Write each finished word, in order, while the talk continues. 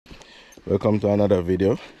Welcome to another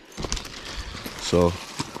video. So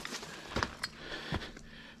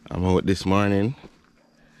I'm out this morning.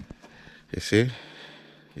 You see,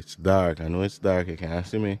 it's dark. I know it's dark, you can't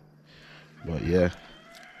see me, but yeah,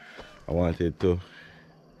 I wanted to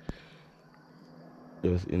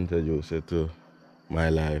just introduce you to my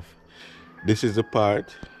life. This is the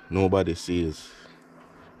part nobody sees,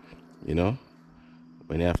 you know,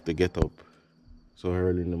 when you have to get up so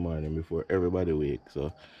early in the morning before everybody wakes.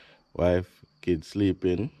 So wife, kids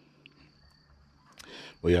sleeping,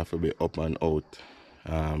 but you have to be up and out.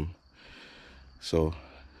 So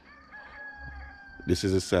this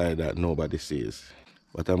is a side that nobody sees.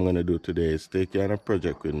 What I'm gonna do today is take you on a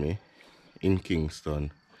project with me in Kingston.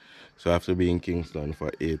 So I have to be in Kingston for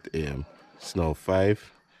 8 a.m. It's now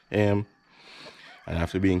 5 a.m. and I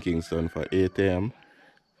have to be in Kingston for 8 a.m.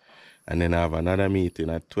 and then I have another meeting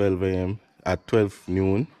at 12 a.m. at 12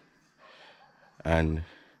 noon. And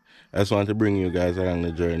I just want to bring you guys along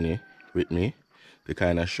the journey with me to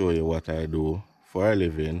kind of show you what I do for a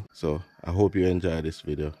living. So I hope you enjoy this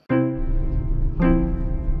video.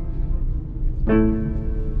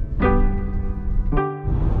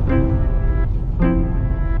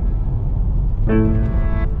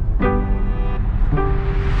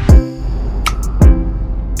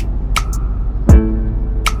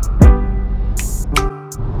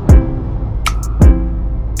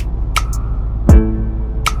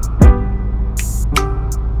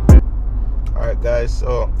 Guys,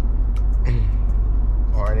 so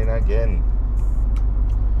morning again.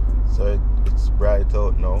 So it's bright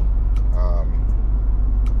out now.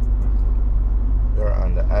 We're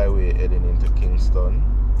on the highway heading into Kingston.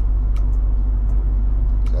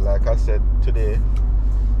 So like I said, today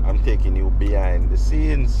I'm taking you behind the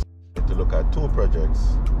scenes to look at two projects.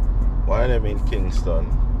 One of them in Kingston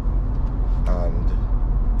and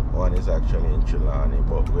one is actually in Trelawney,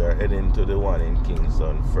 but we're heading to the one in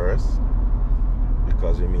Kingston first,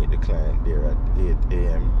 because we meet the client there at 8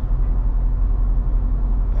 a.m.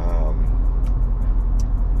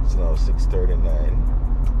 It's now 6:39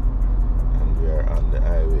 and we are on the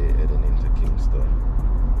highway heading into Kingston.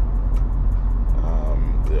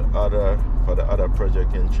 For the other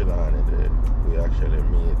project in Trelawney, we actually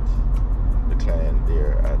meet the client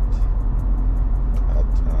there at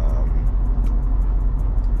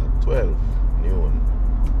 12 noon.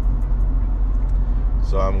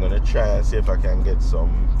 So I'm gonna try and see if I can get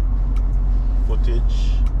some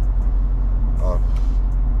footage of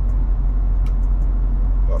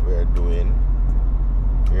what we're doing.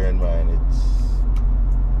 Bear in mind it's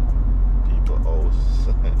people's house,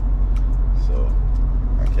 so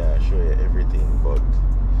I can't show you everything, but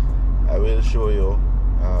I will show you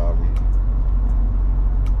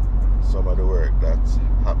some of the work that's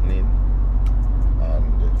happening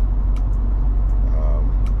and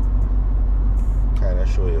kind of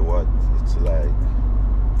show you what it's like,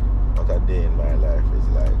 what a day in my life is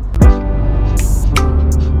like.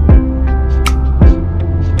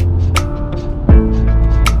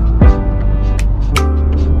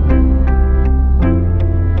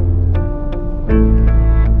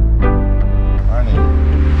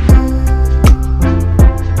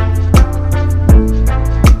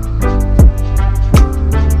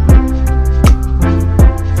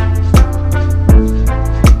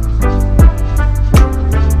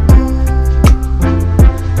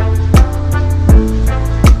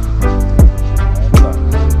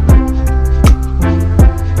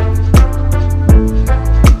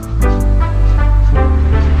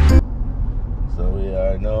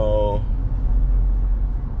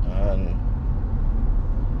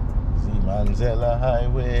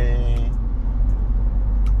 Highway.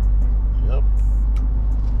 Yep.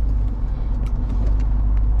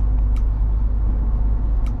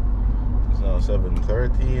 It's now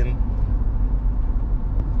 7:13.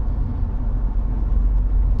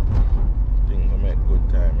 I think we make good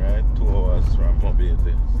time, right? 2 hours from Mobile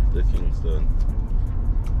to Kingston.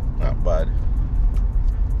 Not bad.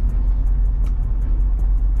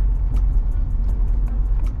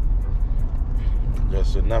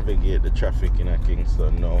 Just to navigate the traffic in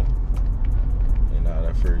Kingston now in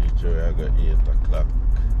order for reach where I got 8 o'clock.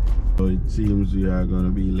 So it seems we are going to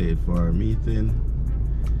be late for our meeting.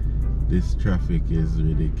 This traffic is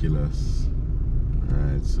ridiculous.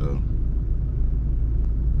 Alright, so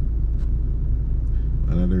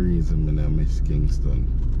another reason I miss Kingston.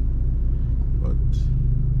 But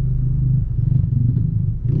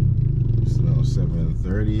it's now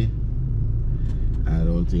 7:30. I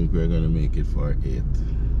don't think we're gonna make it for 8.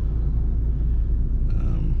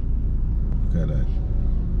 Look at that.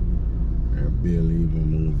 We're barely even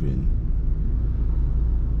moving.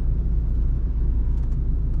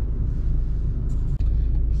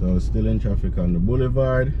 So still in traffic on the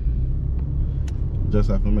boulevard. Just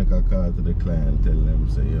have to make a call to the client, tell them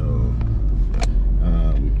say, yo,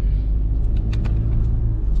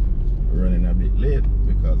 running a bit late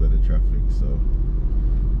because of the traffic, so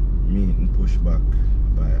meeting push back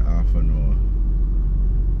by half an hour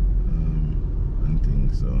and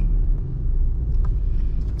things. So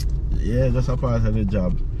yeah, just a part of the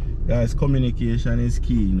job, guys. Communication is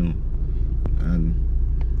key, you know, and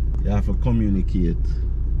you have to communicate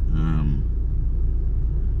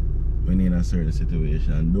when in a certain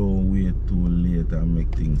situation. Don't wait too late and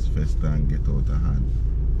make things fester and get out of hand.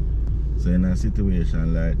 So in a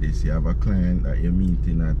situation like this, you have a client that you're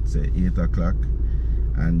meeting at say 8 o'clock,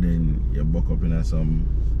 and then you buck up in some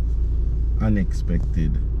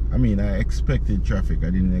unexpected. I mean, I expected traffic. I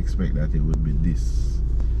didn't expect that it would be this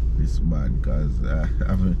bad, because I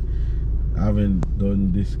haven't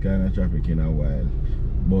done this kind of traffic in a while.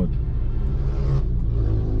 But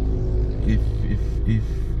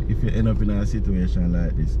if you end up in a situation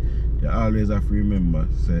like this, you always have to remember,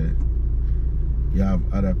 say, you have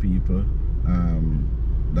other people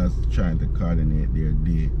that's trying to coordinate their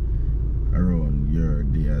day around your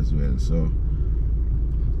day as well. So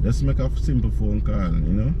just make a simple phone call,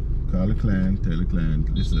 you know, call the client, tell the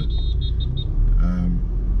client, listen,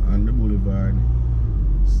 on the boulevard,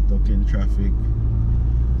 stuck in traffic,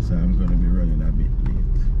 so I'm going to be running a bit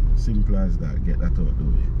late. Simple as that. Get that out of the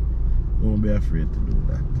way. Don't be afraid to do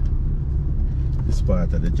that. It's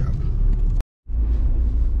part of the job.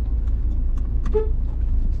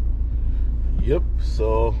 Yep,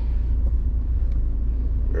 so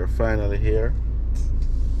we're finally here.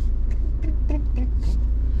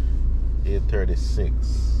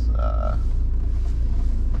 8:36.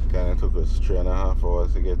 Kind of took us 3.5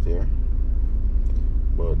 hours to get here,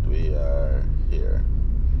 but we are here.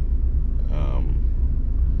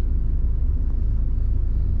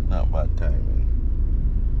 Not bad timing.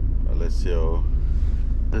 But let's see how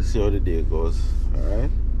the day goes. All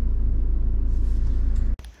right.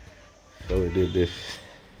 So we did this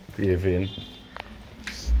paving,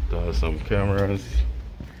 install some cameras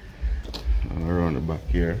around the back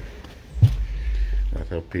here.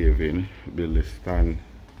 That's a paving, build a stand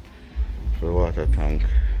for the water tank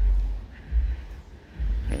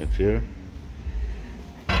right here.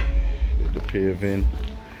 Did the paving.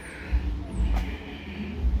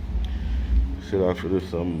 Still have to do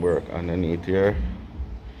some work underneath here.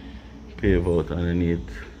 Pave out underneath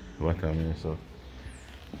what I mean. So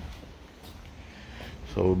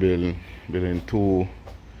we're building 2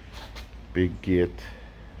 big gates,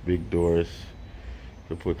 big doors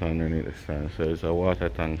to put underneath the stand. So it's a water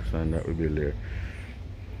tank stand that we build there.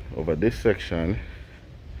 Over this section,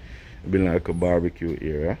 we're building like a barbecue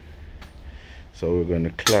area. So we're going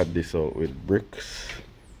to clad this out with bricks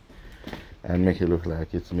and make it look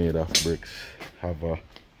like it's made of bricks. Have a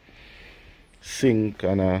sink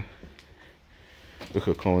and a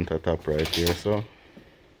little countertop right here. So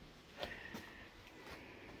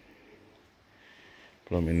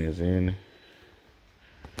plumbing is in.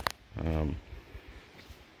 On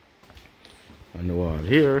the wall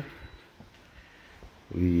here,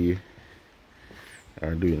 we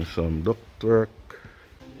are doing some duct work.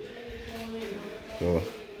 So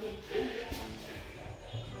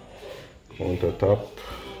countertop,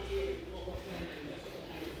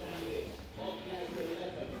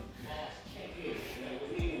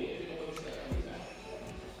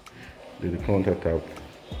 did the countertop,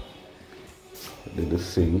 did the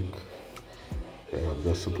sink,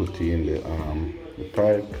 just to put in the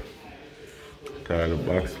pipe, tile the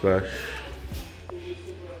backsplash,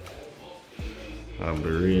 have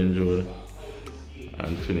the range hood,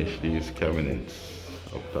 and finish these cabinets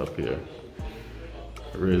up top here.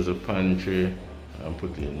 Raise the pantry and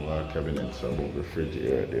put in more cabinets above the fridge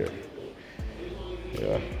area there.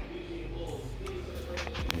 Yeah.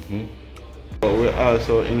 But we're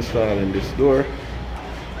also installing this door.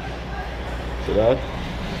 See that?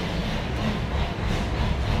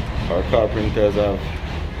 Our carpenters have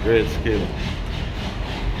great skill.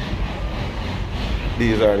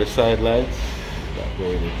 These are the side lights that go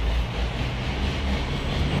with it.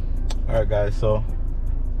 Alright guys, so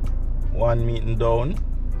one meeting down.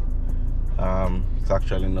 It's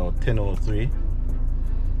actually now 10:03.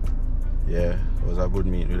 Yeah, it was a good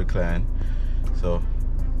meeting with the client. So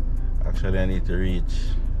actually I need to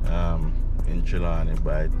reach in Trelawney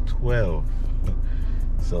by 12.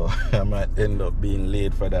 So I might end up being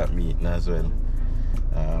late for that meeting as well.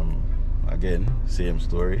 Again, same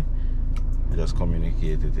story. Just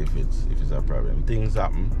communicate it if it's a problem. Things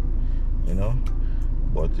happen, you know,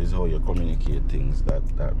 but it's how you communicate things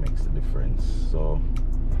that makes the difference. So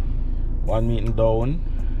one meeting down,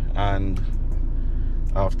 and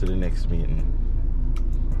after the next meeting.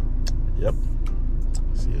 Yep,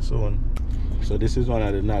 see you soon. So this is one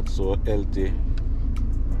of the not so healthy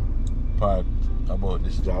part about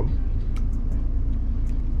this job.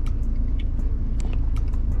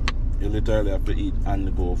 You literally have to eat on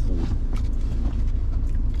the go food.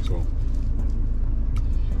 So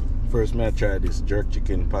first I tried this jerk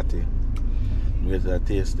chicken patty with the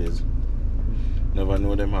taste is. Never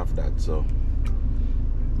know them have that, so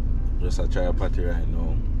just I try a patty right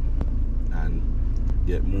now and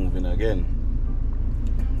get moving again.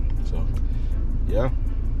 So yeah.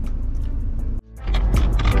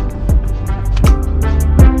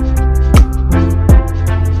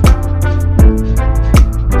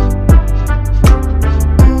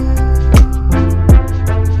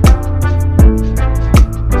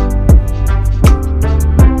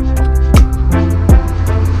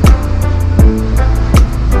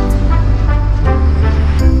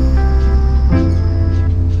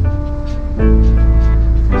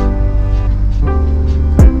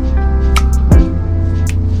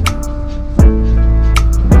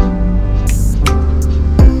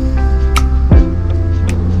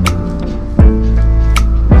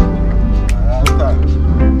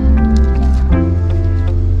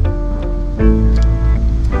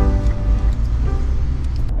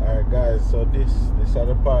 So this are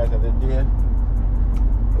the part of the day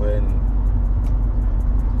when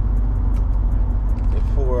the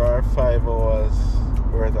 4 or 5 hours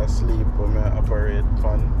worth of sleep when I operate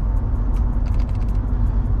fun.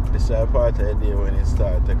 This is the part of the day when it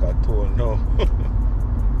starts to take a toll now.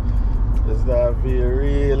 You start to feel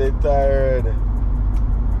really tired.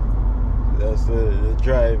 That's the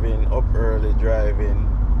driving, up early driving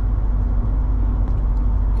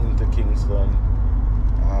into Kingston.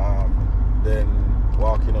 Then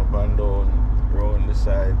walking up and down around the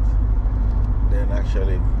side, then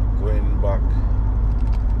actually going back,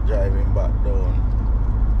 driving back down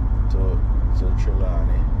to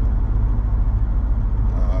Trelawney.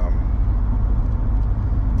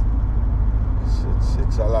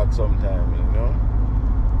 It's a lot sometimes, you know.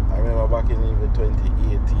 I remember back in even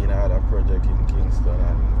 2018 I had a project in Kingston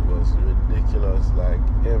and it was ridiculous, like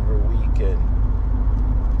every weekend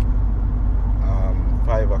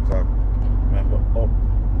 5 o'clock up,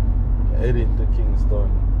 heading to Kingston,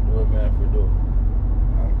 do what I have to do,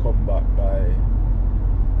 and come back by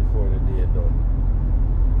before the day done.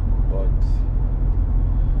 But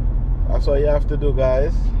that's what you have to do,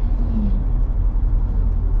 guys.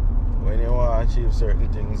 When you want to achieve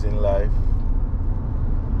certain things in life,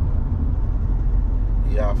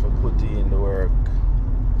 you have to put in the work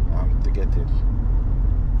to get it.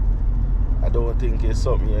 I don't think it's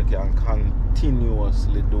something you can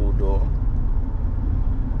continuously do though.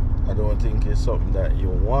 I don't think it's something that you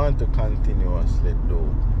want to continuously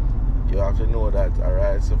do. You have to know that,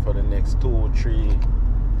 alright, so for the next 2, 3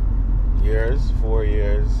 years, 4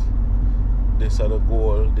 years, this is the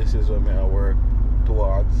goal, this is what I work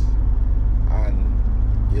towards, and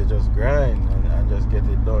you just grind and just get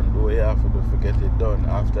it done. Do what you have to do to get it done.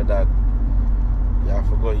 After that, you have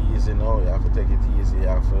to go easy now, you have to take it easy, you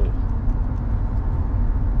have to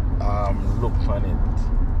look on it.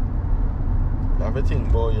 You have to think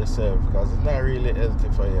about yourself, because it's not really healthy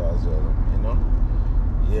for you as well, you know.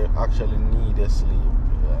 You actually need a sleep.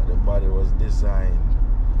 The body was designed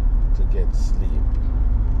to get sleep.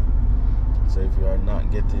 So if you are not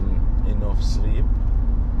getting enough sleep,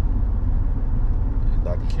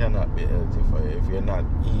 that cannot be healthy for you. If you're not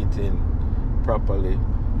eating properly,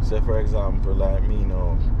 say for example like me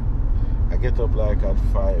now, I get up like at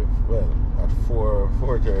 5, well at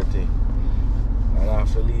 4:30, and I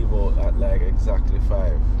have to leave out at like exactly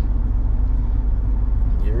 5.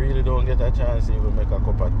 You really don't get a chance to even make a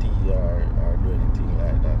cup of tea or do anything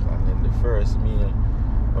like that. And then the first meal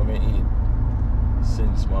when I eat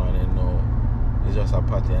since morning now is just a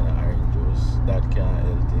patty and an orange juice. That can't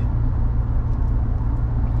healthy.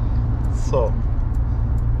 So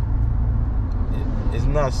it's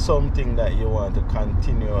not something that you want to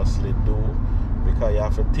continuously do, because you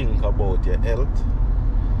have to think about your health,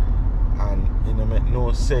 and it don't make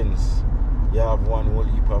no sense. You have one whole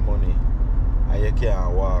heap of money and you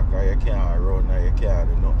can't walk, or you can't run, or you can't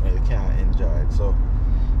do nothing, you can't enjoy it. So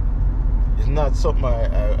it's not something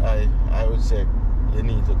I would say you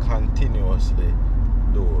need to continuously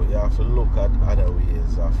do. You have to look at other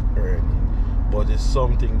ways of earning, but it's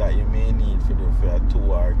something that you may need to do for 2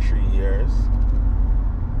 or 3 years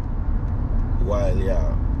while you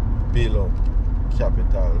build up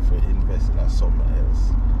capital for investing in somewhere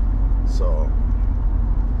else. So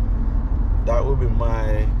that would be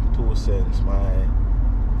my 2 cents, my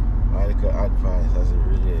practical advice as it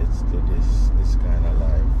relates to this kind of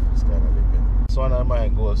life, this kind of living. So one of my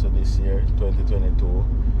goals for this year, 2022,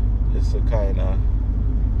 is to kind of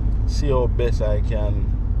see how best I can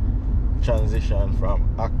transition from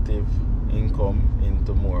active income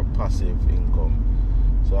into more passive income.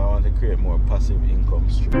 So I want to create more passive income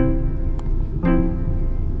stream.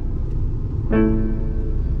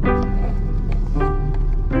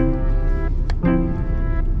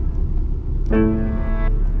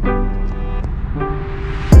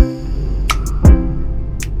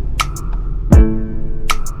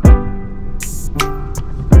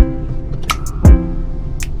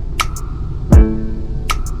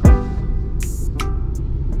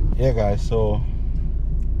 Yeah guys, so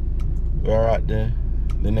we're at the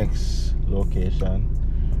next location.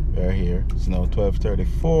 We're here. It's now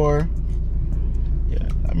 12:34. Yeah,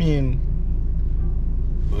 I mean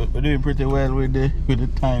we're doing pretty well with the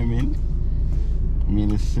timing. I mean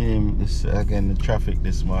the same. This again, the traffic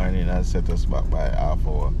this morning has set us back by half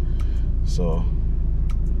hour. So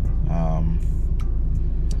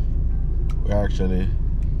we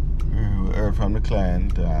heard from the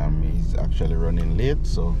client. He's actually running late,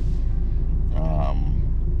 so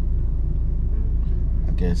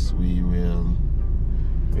I guess we'll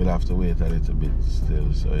have to wait a little bit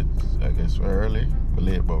still. So I guess we're early. We're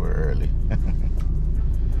late, but we're early.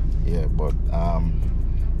 Yeah, but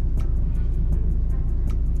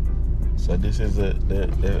so this is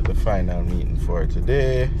the final meeting for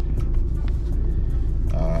today.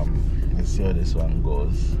 Let's see how this one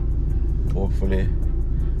goes. Hopefully,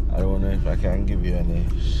 I don't know if I can give you any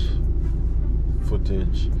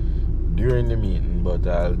footage during the meeting, but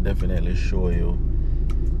I'll definitely show you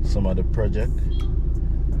some of the project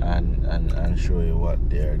and show you what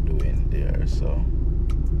they're doing there. So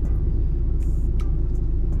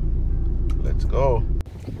let's go.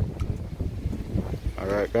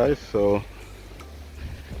 Alright guys, so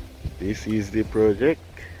this is the project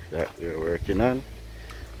that we're working on.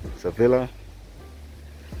 It's a villa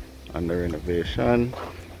under renovation.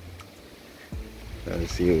 As you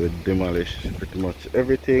see, we demolished pretty much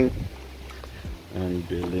everything and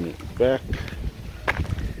building it back.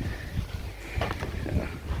 Yeah.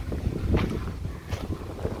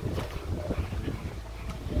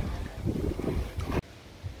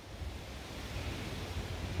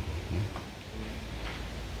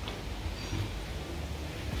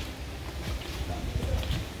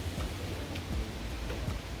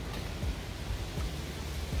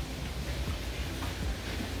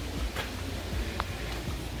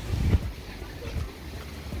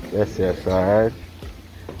 Yes, alright.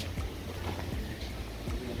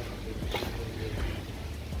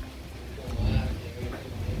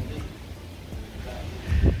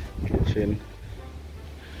 Kitchen.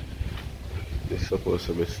 This is supposed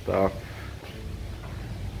to be staff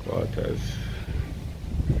quarters.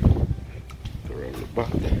 Around the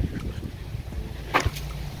back.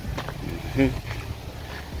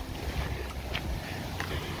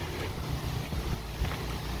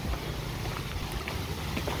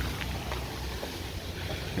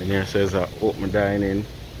 And here says open dining.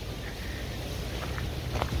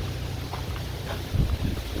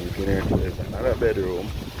 And here there's another bedroom.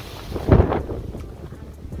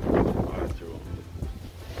 Bathroom.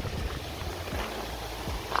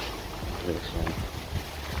 This one.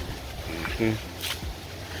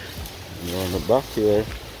 And on the back here,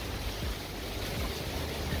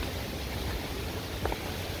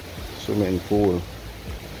 swimming pool.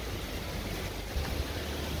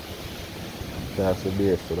 That's the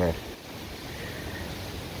base for that.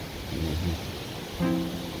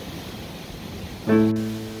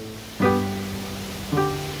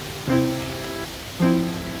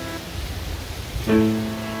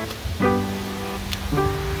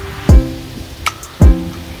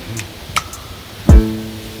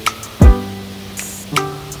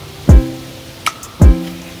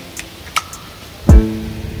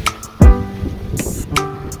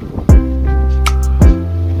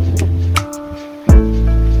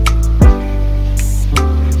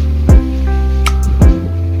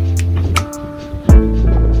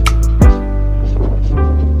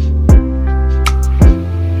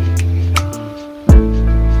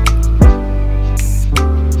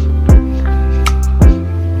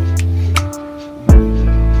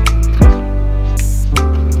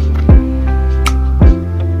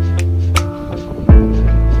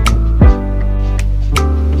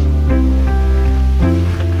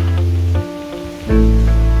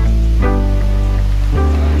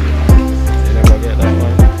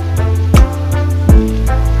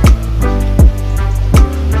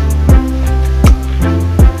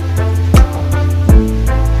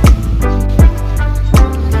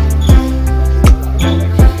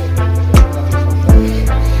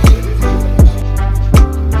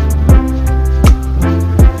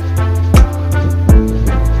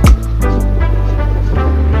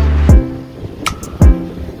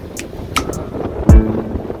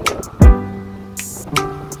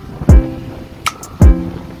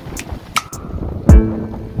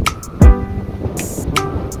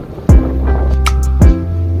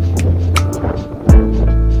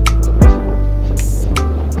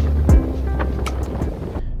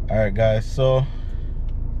 Alright guys, so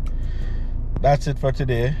that's it for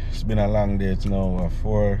today. It's been a long day. It's now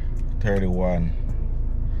 4:31.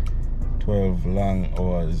 12 long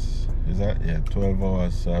hours. Is that? Yeah, 12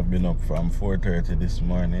 hours. So I've been up from 4:30 this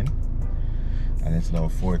morning, and it's now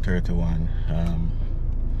 4:31.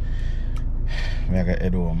 I gotta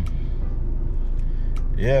head home.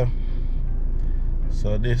 Yeah.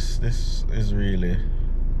 So this is really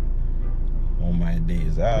how my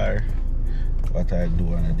days are, what I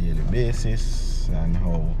do on a daily basis, and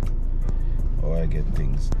how I get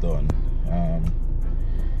things done.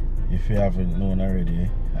 If you haven't known already,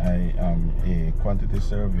 I am a quantity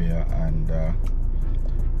surveyor and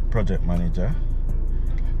project manager.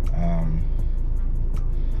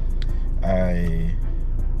 I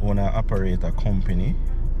own and operate a company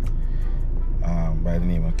by the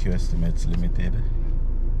name of Q Estimates Limited.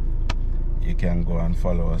 You can go and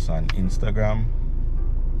follow us on Instagram.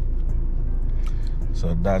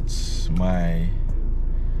 So that's my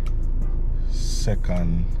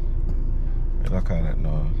second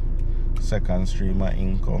stream of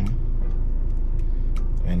income,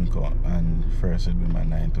 and first would be my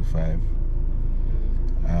 9 to 5.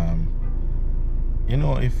 You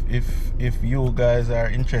know, if you guys are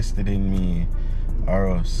interested in me or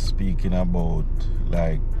us speaking about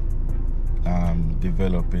like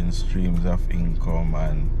developing streams of income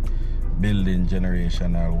and building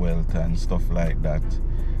generational wealth and stuff like that,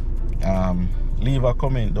 leave a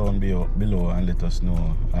comment down below and let us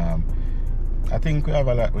know. I think we have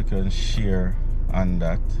a lot we can share on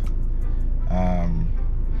that.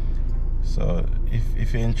 So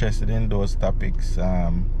if you're interested in those topics,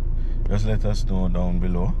 just let us know down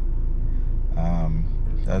below,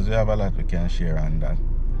 as we have a lot we can share on that.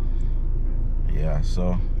 Yeah,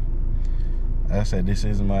 so as I said, this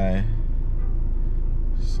is my,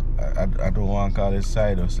 I don't want to call it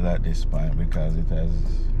side hustle at this point, because it has,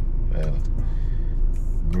 well,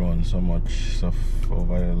 grown so much stuff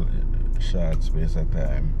over a short space of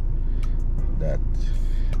time that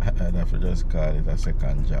I'd have to just call it a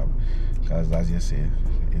second job, because as you see,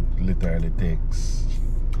 it literally takes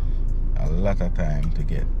a lot of time to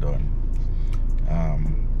get done.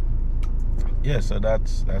 Yeah, so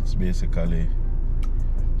that's basically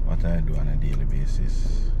what I do on a daily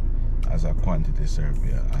basis as a quantity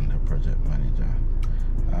surveyor and a project manager.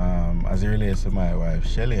 As it relates to my wife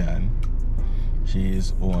Shelly Ann, she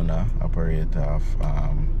is owner operator of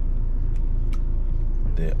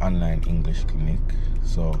the online English clinic,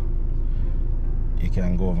 so you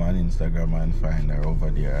can go over on Instagram and find her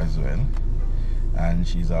over there as well. And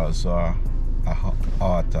she's also a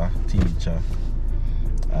author, teacher,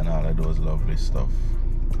 and all of those lovely stuff.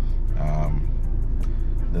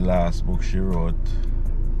 The last book she wrote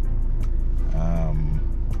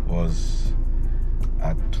was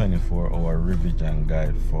a 24-hour revision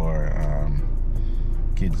guide for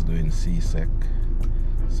kids doing CSEC.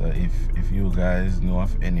 So if you guys know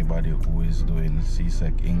of anybody who is doing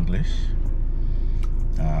CSEC English,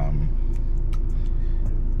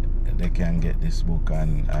 they can get this book,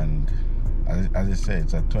 and as I said,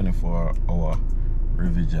 it's a 24-hour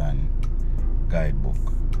revision guidebook.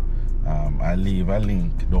 I'll leave a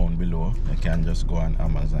link down below. You can just go on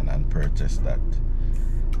Amazon and purchase that.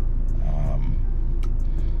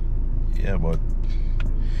 Yeah, but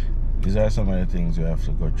these are some of the things we have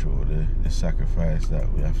to go through, the sacrifice that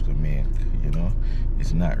we have to make. You know,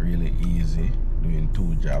 it's not really easy doing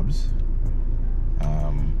 2 jobs,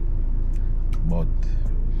 but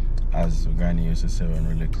as Granny used to say, when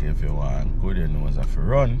we look, if you want good, you know, have to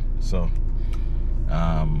run. So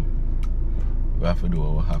we have to do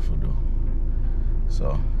what we have to do.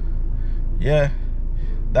 So yeah,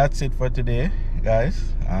 that's it for today,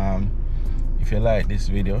 guys. If you like this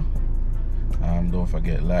video, don't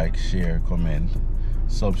forget, like, share, comment,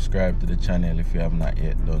 subscribe to the channel if you have not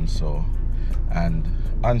yet done so, and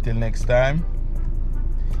until next time,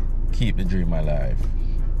 keep the dream alive.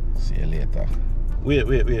 See you later. Wait,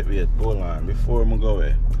 hold on before I go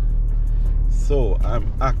away. So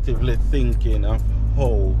I'm actively thinking of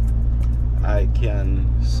how I can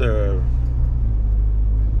serve,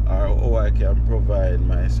 or how I can provide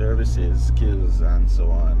my services, skills, and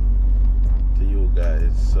so on to you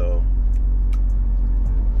guys. So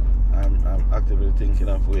I'm actively thinking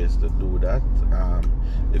of ways to do that.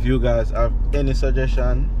 If you guys have any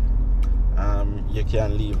suggestion, you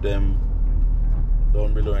can leave them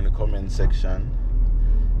down below in the comment section.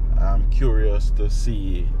 I'm curious to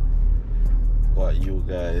see what you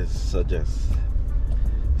guys suggest.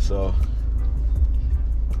 So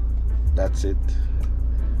that's it,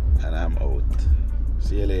 and I'm out.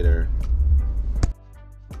 See you later.